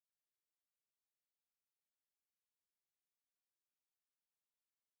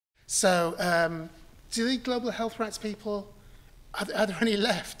So, do the global health rights people, are there any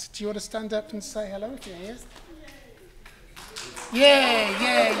left? Do you want to stand up and say hello if you're here? Yeah.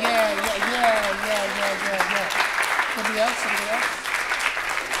 Anybody else?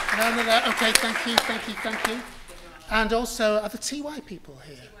 No. Okay, thank you. And also, are the TY people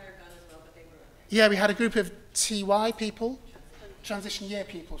here? Yeah, we had a group of TY people, transition year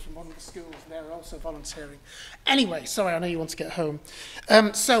people from one of the schools, and they were also volunteering. Anyway, sorry, I know you want to get home.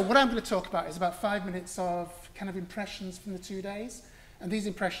 So what I'm going to talk about is about 5 minutes of kind of impressions from the 2 days. And these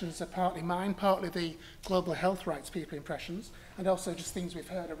impressions are partly mine, partly the global health rights people impressions, and also just things we've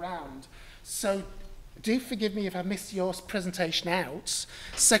heard around. So do forgive me if I missed your presentation out.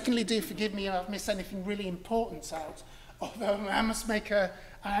 Secondly, do forgive me if I've missed anything really important out. Although I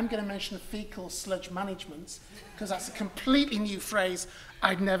am going to mention fecal sludge management, because that's a completely new phrase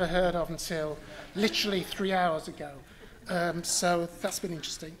I'd never heard of until literally 3 hours ago. So that's been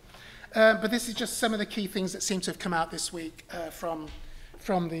interesting. But this is just some of the key things that seem to have come out this week from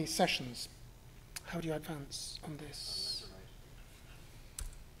the sessions. How do you advance on this?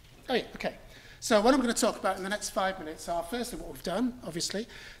 Oh yeah, okay. So what I'm going to talk about in the next 5 minutes are, firstly, what we've done, obviously.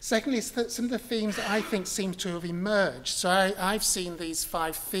 Secondly, some of the themes that I think seem to have emerged. So I've seen these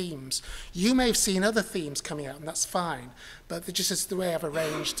 5 themes. You may have seen other themes coming out, and that's fine. But just as the way I've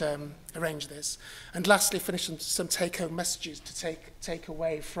arranged this. And lastly, finish some take-home messages to take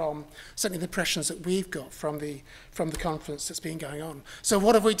away from certainly the impressions that we've got from the conference that's been going on. So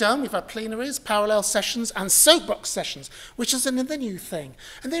what have we done? We've had plenaries, parallel sessions, and soapbox sessions, which is another new thing.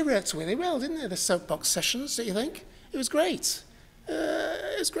 And they worked really well, didn't they, the soapbox sessions, don't you think? It was great.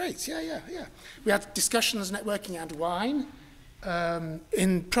 It was great, yeah. We had discussions, networking, and wine,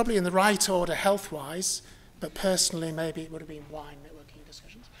 probably in the right order health-wise, but personally maybe it would have been wine, networking,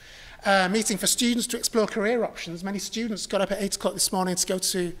 discussions. Meeting for students to explore career options. Many students got up at 8 o'clock this morning to go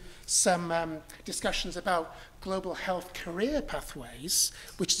to some discussions about global health career pathways,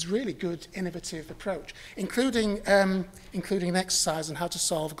 which is a really good, innovative approach, including an exercise on how to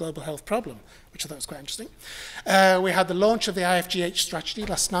solve a global health problem, which I thought was quite interesting. We had the launch of the IFGH strategy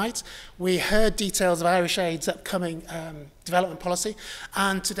last night. We heard details of Irish Aid's upcoming development policy,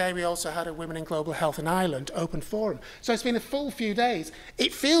 and today we also had a Women in Global Health in Ireland open forum. So it's been a full few days.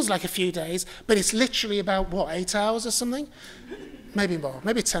 It feels like a few days, but it's literally about, 8 hours or something? Maybe more,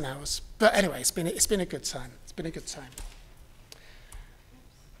 maybe 10 hours. But anyway, it's been a good time. It's been a good time.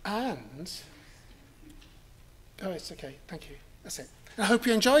 And, it's okay, thank you. That's it. I hope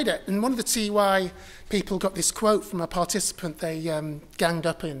you enjoyed it. And one of the TY people got this quote from a participant they ganged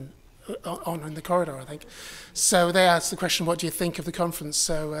up in the corridor, I think. So they asked the question, what do you think of the conference?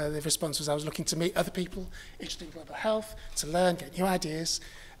 So the response was, I was looking to meet other people interested in global health, to learn, get new ideas,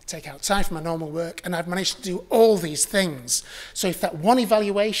 take out time from my normal work, and I've managed to do all these things. So if that one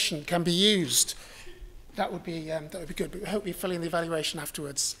evaluation can be used, that would be good. But we hope we fill in the evaluation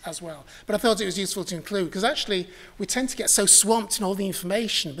afterwards as well. But I thought it was useful to include, because actually we tend to get so swamped in all the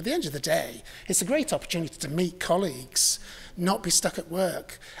information, but at the end of the day, it's a great opportunity to meet colleagues, not be stuck at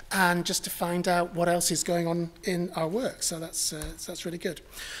work, and just to find out what else is going on in our work. So that's really good.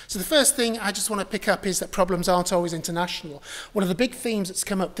 So the first thing I just want to pick up is that problems aren't always international. One of the big themes that's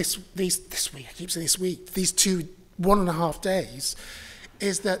come up this week, I keep saying this week, these 1.5 days,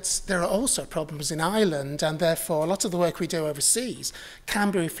 is that there are also problems in Ireland, and therefore a lot of the work we do overseas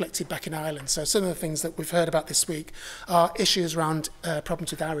can be reflected back in Ireland. So some of the things that we've heard about this week are issues around problems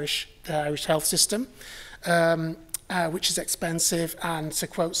with the Irish health system, which is expensive, and to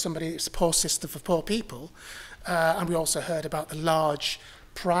quote somebody, it's a poor system for poor people. And we also heard about the large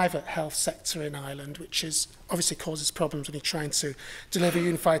private health sector in Ireland, which is obviously causes problems when you're trying to deliver a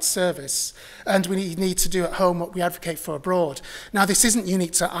unified service. And we need to do at home what we advocate for abroad. Now, this isn't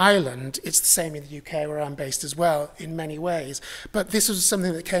unique to Ireland. It's the same in the UK, where I'm based as well, in many ways. But this was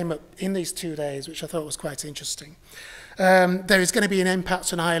something that came up in these 2 days, which I thought was quite interesting. There is going to be an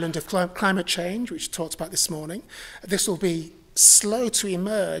impact on Ireland of climate change, which we talked about this morning. This will be slow to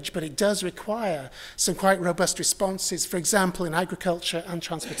emerge, but it does require some quite robust responses, for example, in agriculture and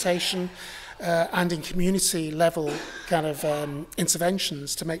transportation, and in community level kind of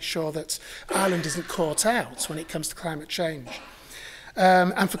interventions to make sure that Ireland isn't caught out when it comes to climate change.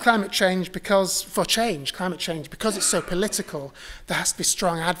 And for climate change, because it's so political, there has to be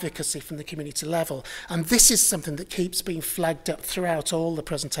strong advocacy from the community level. And this is something that keeps being flagged up throughout all the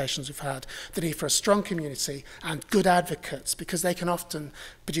presentations we've had, the need for a strong community and good advocates, because they can often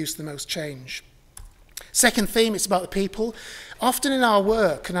produce the most change. Second theme, it's about the people. Often in our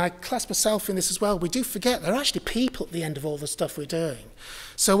work, and I class myself in this as well, we do forget there are actually people at the end of all the stuff we're doing.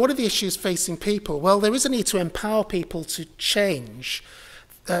 So what are the issues facing people? Well, there is a need to empower people to change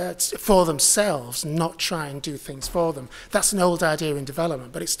for themselves, not try and do things for them. That's an old idea in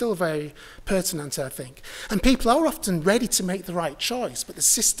development, but it's still very pertinent, I think. And people are often ready to make the right choice, but the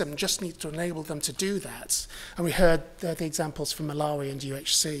system just needs to enable them to do that. And we heard the examples from Malawi and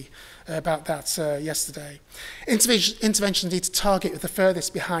UHC about that yesterday. Interventions need to target the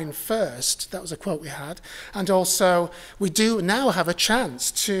furthest behind first. That was a quote we had. And also, we do now have a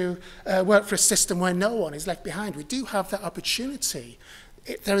chance to work for a system where no one is left behind. We do have that opportunity.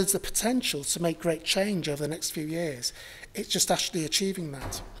 There is the potential to make great change over the next few years. It's just actually achieving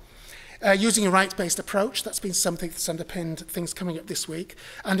that. Using a rights-based approach, that's been something that's underpinned things coming up this week,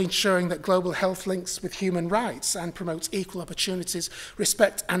 and ensuring that global health links with human rights and promotes equal opportunities,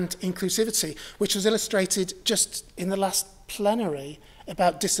 respect and inclusivity, which was illustrated just in the last plenary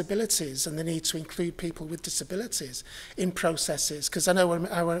about disabilities and the need to include people with disabilities in processes. Because I know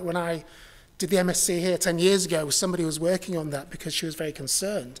when I did the MSc here 10 years ago, somebody was working on that because she was very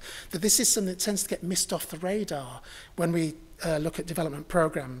concerned that this is something that tends to get missed off the radar when we look at development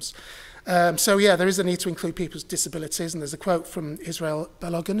programs. So yeah, there is a need to include people with disabilities, and there's a quote from Israel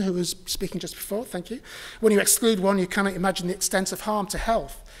Balogun, who was speaking just before, thank you. When you exclude one, you cannot imagine the extent of harm to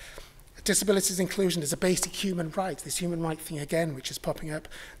health. Disabilities inclusion is a basic human right, this human right thing again, which is popping up.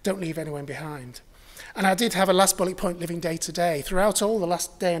 Don't leave anyone behind. And I did have a last bullet point, living day to day. Throughout all the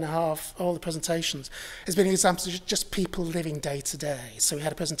last day and a half, all the presentations, there's been examples of just people living day to day. So we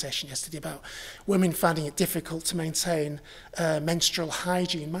had a presentation yesterday about women finding it difficult to maintain menstrual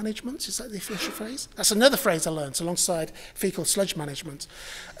hygiene management. Is that the official phrase? That's another phrase I learned alongside fecal sludge management.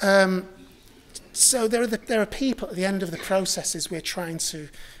 So there are people at the end of the processes we're trying to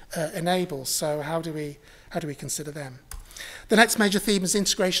enable. So how do we consider them? The next major theme is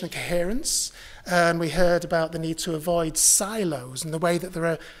integration and coherence. And we heard about the need to avoid silos and the way that there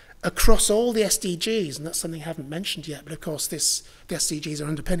are across all the SDGs, and that's something I haven't mentioned yet, but of course the SDGs are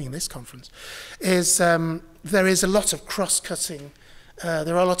underpinning this conference, is there is a lot of cross-cutting.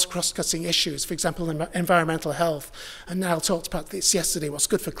 There are lots of cross-cutting issues, for example, environmental health. And Niall talked about this yesterday, what's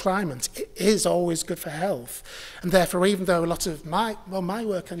good for climate it is always good for health. And therefore, even though a lot of my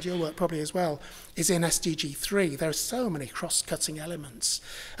work and your work probably as well is in SDG 3, there are so many cross-cutting elements.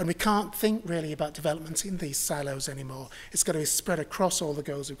 And we can't think really about development in these silos anymore. It's got to be spread across all the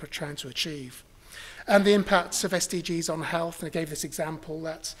goals we're trying to achieve. And the impacts of SDGs on health, and I gave this example,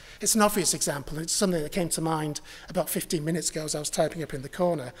 that it's an obvious example, it's something that came to mind about 15 minutes ago as I was typing up in the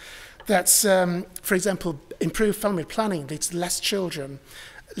corner. That's, for example, improved family planning leads to less children,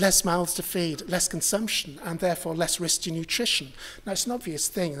 less mouths to feed, less consumption, and therefore less risk to nutrition. Now, it's an obvious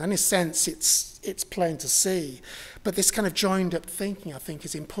thing, and in a sense, it's plain to see. But this kind of joined-up thinking, I think,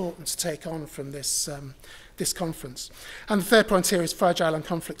 is important to take on from this conference. And the third point here is fragile and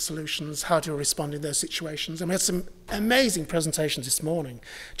conflict solutions. How do we respond in those situations? And we had some amazing presentations this morning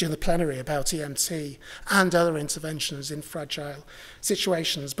during the plenary about EMT and other interventions in fragile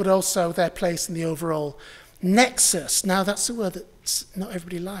situations, but also their place in the overall nexus. Now, that's a word that not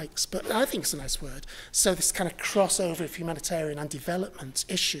everybody likes, but I think it's a nice word. So this kind of crossover of humanitarian and development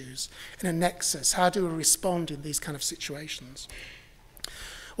issues in a nexus. How do we respond in these kind of situations?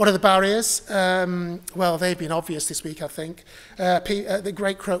 What are the barriers? Well, they've been obvious this week, I think. The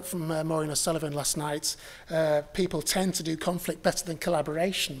great quote from Maureen O'Sullivan last night, people tend to do conflict better than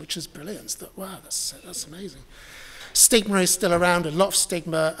collaboration, which is brilliant. Wow, that's amazing. Stigma is still around, a lot of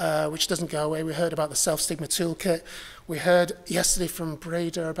stigma, which doesn't go away. We heard about the self-stigma toolkit. We heard yesterday from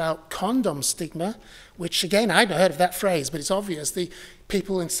Breda about condom stigma, which, again, I'd not heard of that phrase, but it's obvious. The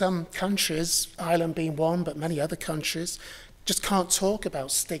people in some countries, Ireland being one, but many other countries, just can't talk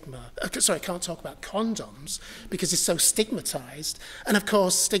about can't talk about condoms because it's so stigmatized. And of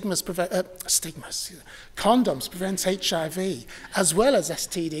course, condoms prevent HIV as well as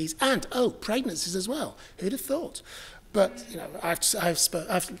STDs and, pregnancies as well. Who'd have thought? But, you know,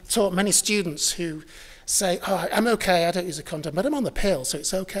 I've taught many students who say, I'm okay, I don't use a condom, but I'm on the pill, so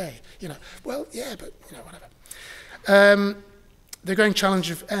it's okay. You know, well, yeah, but, you know, whatever. The growing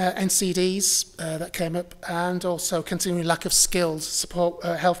challenge of NCDs that came up, and also continuing lack of skills to support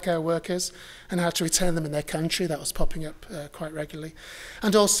healthcare workers and how to retain them in their country. That was popping up quite regularly.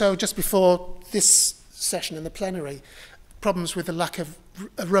 And also, just before this session in the plenary, problems with the lack of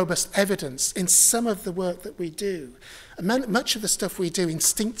robust evidence in some of the work that we do. Much of the stuff we do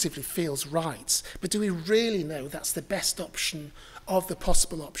instinctively feels right, but do we really know that's the best option of the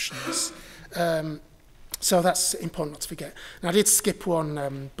possible options? So that's important not to forget. Now, I did skip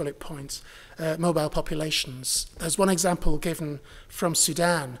one bullet point, mobile populations. There's one example given from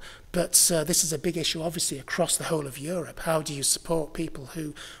Sudan, but this is a big issue, obviously, across the whole of Europe. How do you support people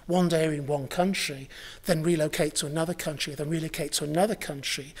who one day are in one country, then relocate to another country, then relocate to another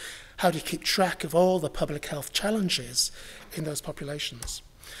country? How do you keep track of all the public health challenges in those populations?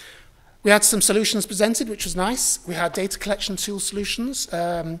 We had some solutions presented, which was nice. We had data collection tool solutions.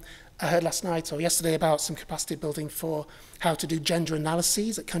 I heard last night or yesterday about some capacity building for how to do gender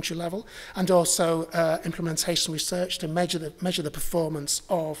analyses at country level, and also implementation research to measure the performance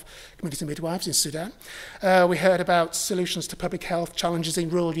of community midwives in Sudan. We heard about solutions to public health challenges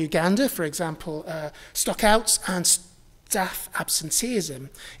in rural Uganda, for example, stockouts and staff absenteeism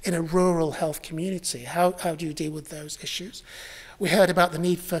in a rural health community. How do you deal with those issues? We heard about the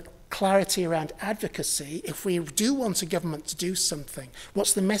need for clarity around advocacy. If we do want a government to do something,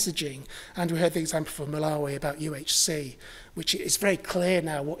 what's the messaging? And we heard the example from Malawi about UHC, which is very clear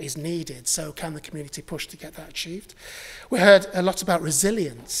now what is needed. So can the community push to get that achieved? We heard a lot about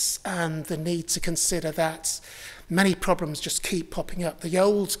resilience and the need to consider that many problems just keep popping up. The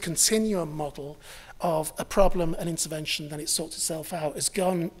old continuum model of a problem, an intervention, then it sorts itself out, has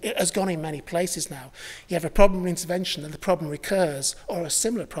gone in many places now. You have a problem, an intervention, then the problem recurs, or a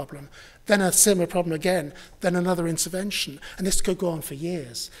similar problem, then a similar problem again, then another intervention, and this could go on for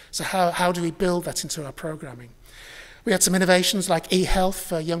years. So how do we build that into our programming? We had some innovations like e-health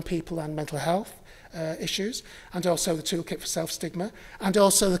for young people and mental health issues, and also the toolkit for self-stigma, and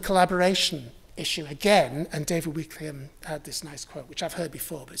also the collaboration issue again, and David Weekley had this nice quote, which I've heard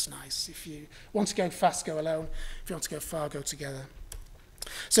before, but it's nice. If you want to go fast, go alone. If you want to go far, go together.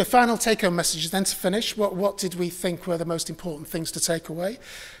 So final take-home messages then to finish. What did we think were the most important things to take away?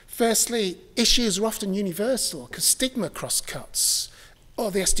 Firstly, issues are often universal because stigma cross-cuts, or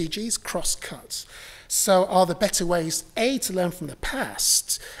the SDGs cross-cuts. So are there better ways, A, to learn from the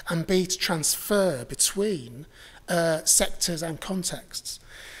past, and B, to transfer between sectors and contexts?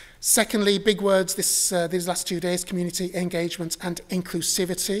 Secondly, big words these last 2 days, community engagement and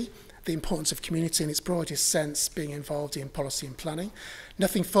inclusivity, the importance of community in its broadest sense being involved in policy and planning.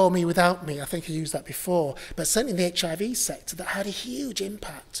 Nothing for me without me, I think I used that before, but certainly in the HIV sector that had a huge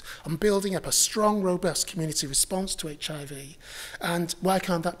impact on building up a strong, robust community response to HIV, and why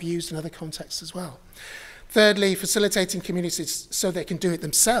can't that be used in other contexts as well? Thirdly, facilitating communities so they can do it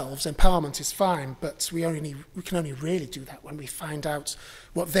themselves. Empowerment is fine, but we can only really do that when we find out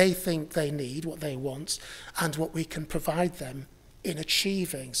what they think they need, what they want, and what we can provide them in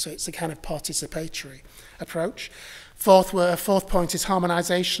achieving. So it's a kind of participatory approach. Fourth point is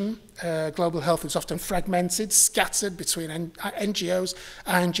harmonisation. Global health is often fragmented, scattered between NGOs,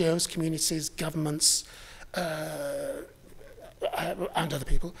 INGOs, communities, governments, and other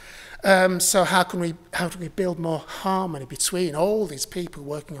people. So how do we build more harmony between all these people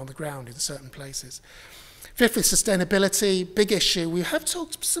working on the ground in certain places? Fifthly, sustainability, big issue. We have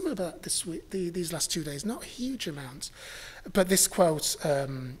talked some about this these last 2 days, not a huge amount, but this quote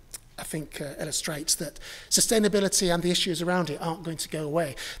I think illustrates that sustainability and the issues around it aren't going to go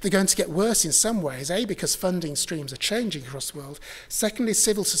away. They're going to get worse in some ways, A, because funding streams are changing across the world. Secondly,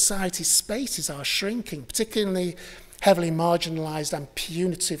 civil society spaces are shrinking, particularly heavily marginalised and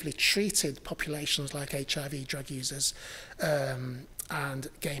punitively treated populations like HIV drug users and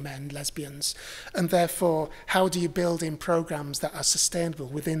gay men, lesbians. And therefore, how do you build in programmes that are sustainable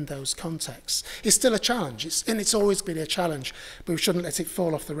within those contexts? It's still a challenge, it's always been a challenge, but we shouldn't let it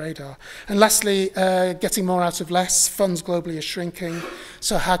fall off the radar. And lastly, getting more out of less. Funds globally are shrinking,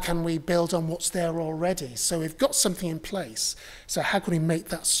 so how can we build on what's there already? So we've got something in place, so how can we make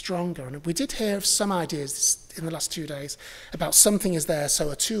that stronger? And we did hear of some ideas in the last 2 days about something is there,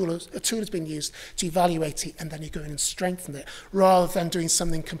 so a tool has been used to evaluate it, and then you go in and strengthen it, rather than doing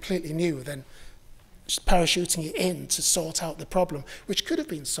something completely new, then just parachuting it in to sort out the problem, which could have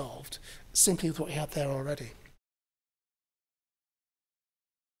been solved simply with what you had there already.